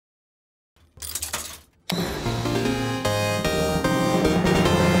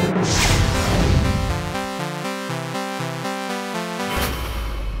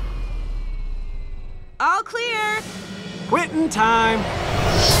Pudding time.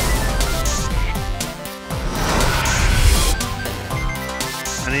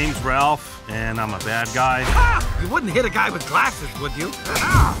 My name's Ralph, and I'm a bad guy. Ah! You wouldn't hit a guy with glasses, would you?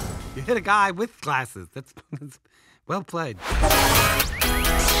 Ah! You hit a guy with glasses. That's well played.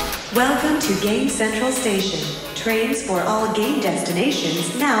 Welcome to Game Central Station. Trains for all game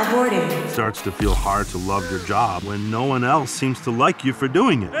destinations now boarding. It starts to feel hard to love your job when no one else seems to like you for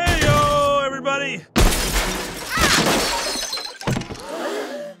doing it. Hey, yo, everybody!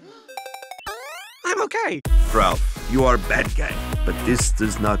 I'm okay. Ralph, you are a bad guy, but this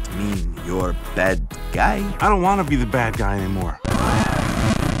does not mean you're a bad guy. I don't want to be the bad guy anymore.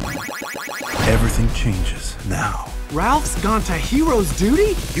 Everything changes now. Ralph's gone to hero's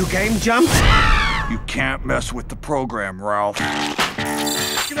duty? You game jumped? You can't mess with the program, Ralph.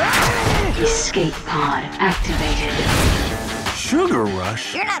 Escape pod activated. Sugar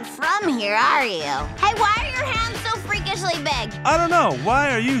Rush? You're not from here, are you? Hey, why are your hands so freakishly big? I don't know.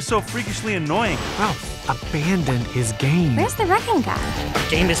 Why are you so freakishly annoying? Ralph abandoned his game. Where's the wrecking guy? Our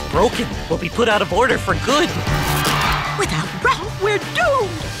game is broken. We'll be put out of order for good. Without Ralph, we're doomed!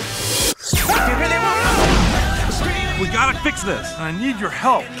 We gotta fix this. I need your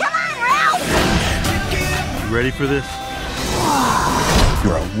help. Come on, Ralph! You ready for this?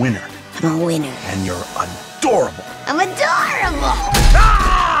 You're a winner, I'm a winner. and you're adorable. I'm adorable!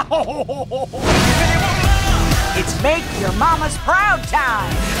 It's make your mama's proud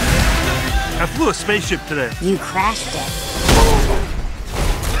time. I flew a spaceship today. You crashed it.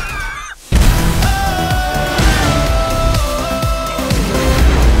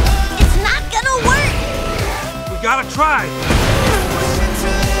 It's not gonna work! We gotta try.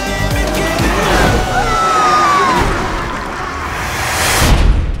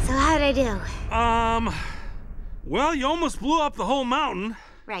 So how'd I do? Well, you almost blew up the whole mountain.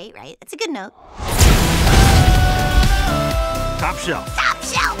 Right. That's a good note. Top shelf. Top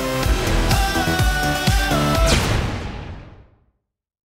shelf!